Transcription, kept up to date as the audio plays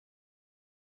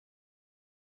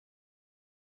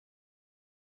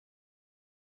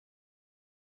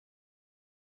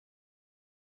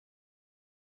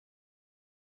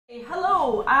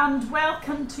Hello and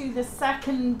welcome to the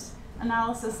second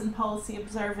Analysis and Policy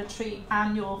Observatory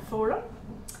Annual Forum.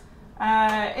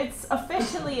 It's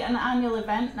officially an annual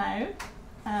event now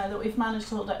that we've managed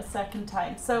to hold it a second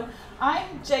time. So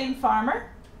I'm Jane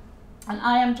Farmer and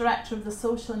I am Director of the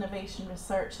Social Innovation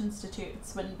Research Institute at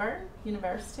Swinburne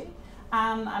University,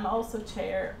 and I'm also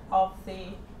Chair of the,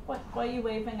 what are you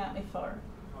waving at me for?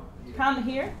 You can't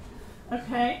hear?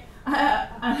 Okay.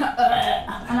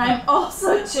 And I'm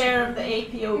also Chair of the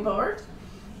APO board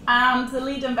and the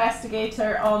lead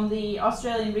investigator on the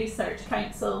Australian Research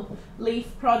Council LEAF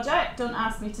project. Don't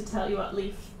ask me to tell you what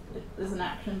LEAF is an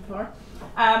acronym for.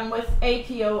 With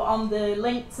APO on the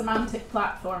Linked Semantic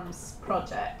Platforms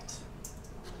project.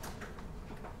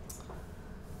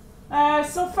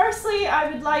 So firstly,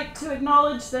 I would like to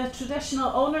acknowledge the traditional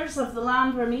owners of the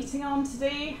land we're meeting on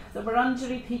today, the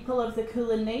Wurundjeri people of the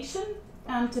Kulin Nation,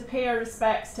 and to pay our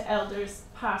respects to elders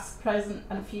past, present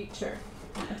and future,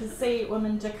 and to say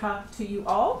Wominjeka to you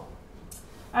all.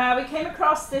 We came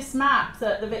across this map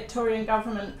that the Victorian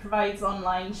government provides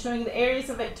online showing the areas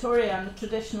of Victoria and the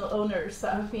traditional owners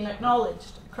that have been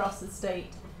acknowledged across the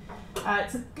state.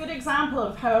 It's a good example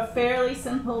of how a fairly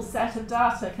simple set of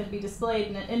data can be displayed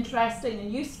in an interesting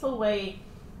and useful way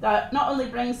that not only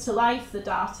brings to life the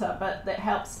data, but that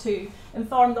helps to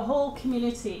inform the whole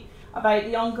community about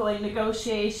the ongoing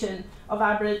negotiation of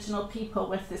Aboriginal people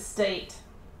with the state.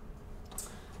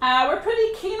 We're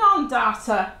pretty keen on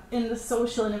data in the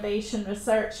Social Innovation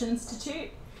Research Institute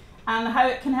and how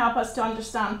it can help us to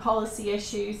understand policy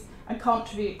issues and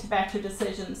contribute to better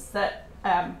decisions that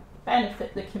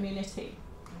benefit the community.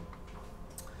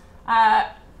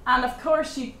 And of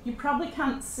course you probably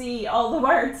can't see all the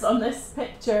words on this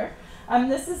picture.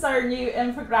 This is our new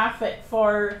infographic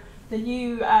for the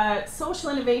new Social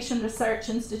Innovation Research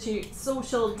Institute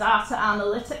Social Data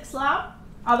Analytics Lab,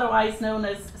 otherwise known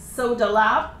as SODA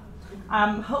Lab.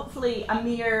 Hopefully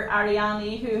Amir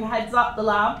Ariani, who heads up the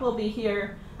lab, will be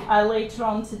here later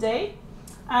on today.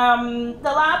 The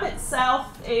lab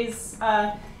itself is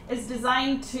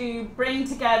designed to bring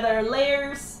together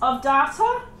layers of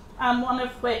data, one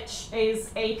of which is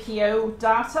APO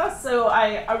data. So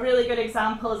a really good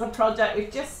example is a project we've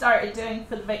just started doing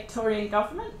for the Victorian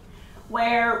government,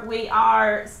 where we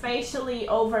are spatially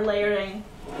overlaying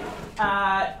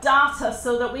data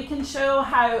so that we can show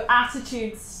how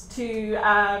attitudes to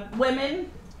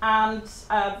women and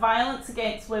violence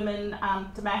against women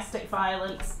and domestic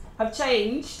violence have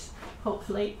changed,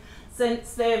 hopefully,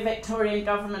 since the Victorian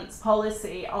government's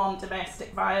policy on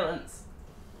domestic violence.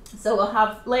 So we'll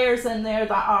have layers in there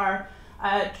that are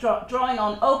drawing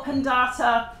on open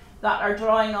data, that are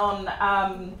drawing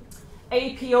on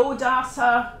APO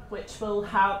data, which will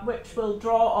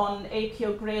draw on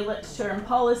APO grey literature and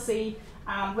policy,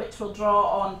 which will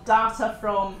draw on data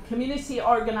from community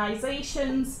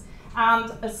organisations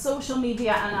and a social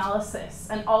media analysis.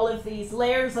 And all of these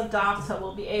layers of data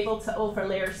will be able to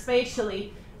overlay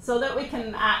spatially so that we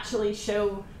can actually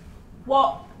show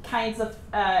what kinds of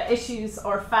issues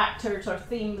or factors or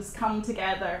themes come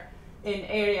together in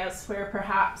areas where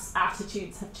perhaps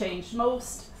attitudes have changed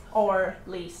most or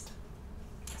least.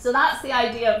 So that's the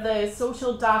idea of the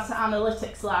Social Data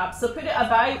Analytics Lab. So put it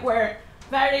about, we're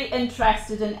very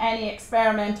interested in any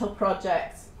experimental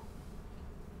projects.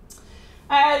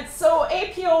 So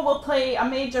APO will play a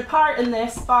major part in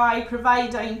this by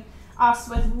providing us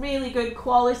with really good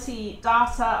quality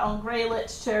data on grey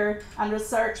literature and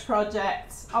research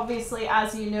projects. Obviously,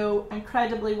 as you know,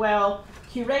 incredibly well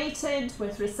curated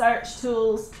with research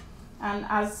tools. And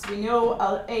as we know,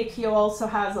 APO also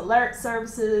has alert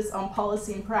services on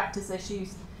policy and practice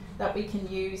issues that we can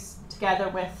use together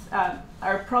with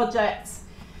our projects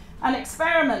and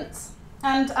experiments.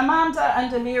 And Amanda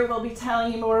and Amir will be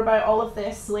telling you more about all of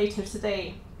this later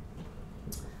today.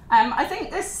 I think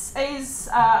this is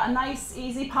a nice,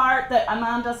 easy part that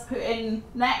Amanda's put in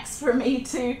next for me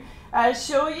to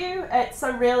show you. It's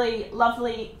a really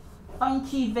lovely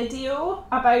funky video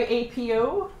about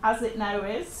APO, as it now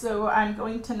is, so I'm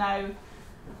going to now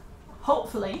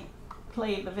hopefully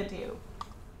play the video.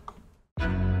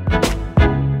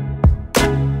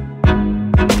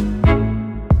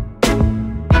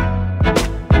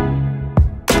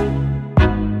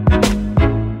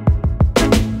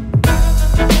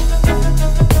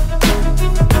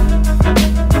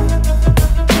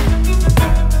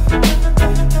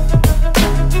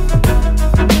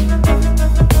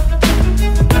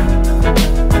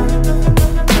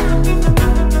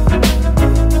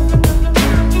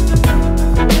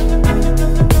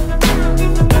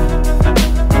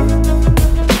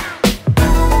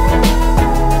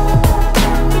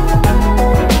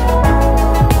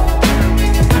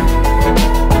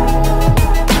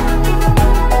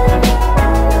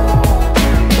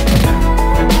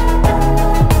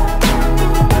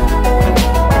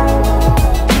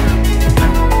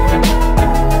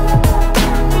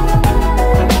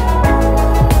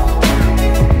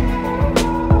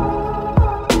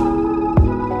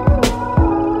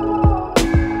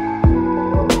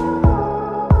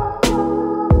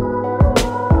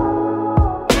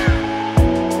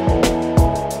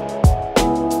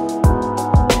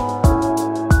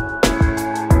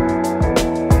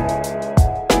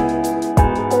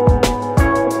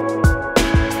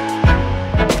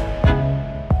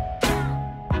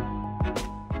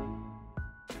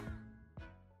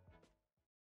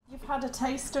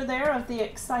 taster there of the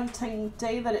exciting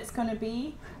day that it's going to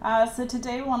be. So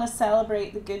today we want to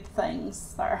celebrate the good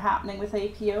things that are happening with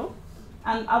APO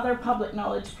and other public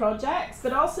knowledge projects,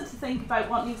 but also to think about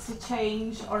what needs to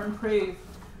change or improve.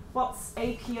 What's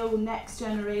APO next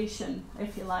generation,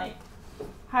 if you like?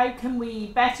 How can we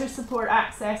better support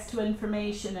access to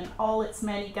information in all its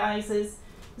many guises,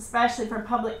 especially for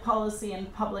public policy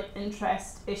and public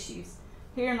interest issues,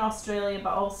 here in Australia,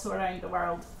 but also around the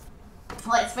world?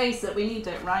 Let's face it, we need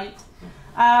it, right?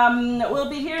 We'll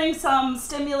be hearing some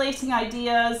stimulating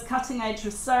ideas, cutting-edge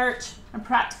research, and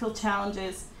practical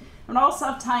challenges. And also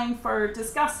have time for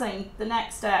discussing the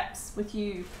next steps with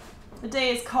you. The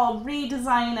day is called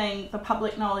Redesigning the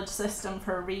Public Knowledge System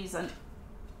for a reason.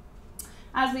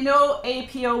 As we know,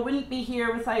 APO wouldn't be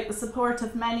here without the support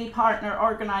of many partner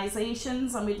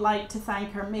organisations, and we'd like to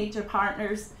thank our major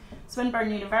partners,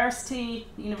 Swinburne University,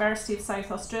 the University of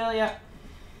South Australia,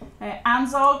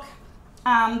 ANZOG,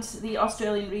 and the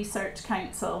Australian Research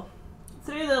Council.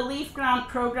 Through the LEAF grant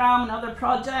programme and other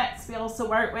projects, we also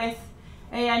work with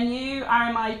ANU,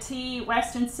 RMIT,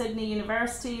 Western Sydney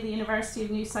University, the University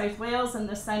of New South Wales and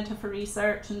the Centre for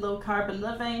Research and Low Carbon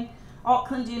Living,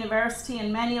 Auckland University,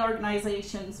 and many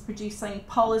organisations producing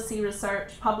policy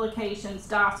research, publications,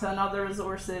 data and other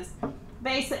resources.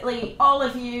 Basically, all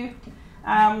of you,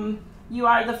 you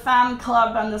are the fan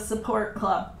club and the support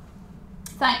club.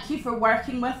 Thank you for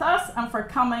working with us and for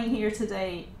coming here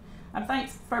today. And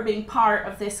thanks for being part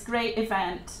of this great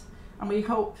event, and we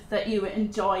hope that you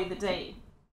enjoy the day.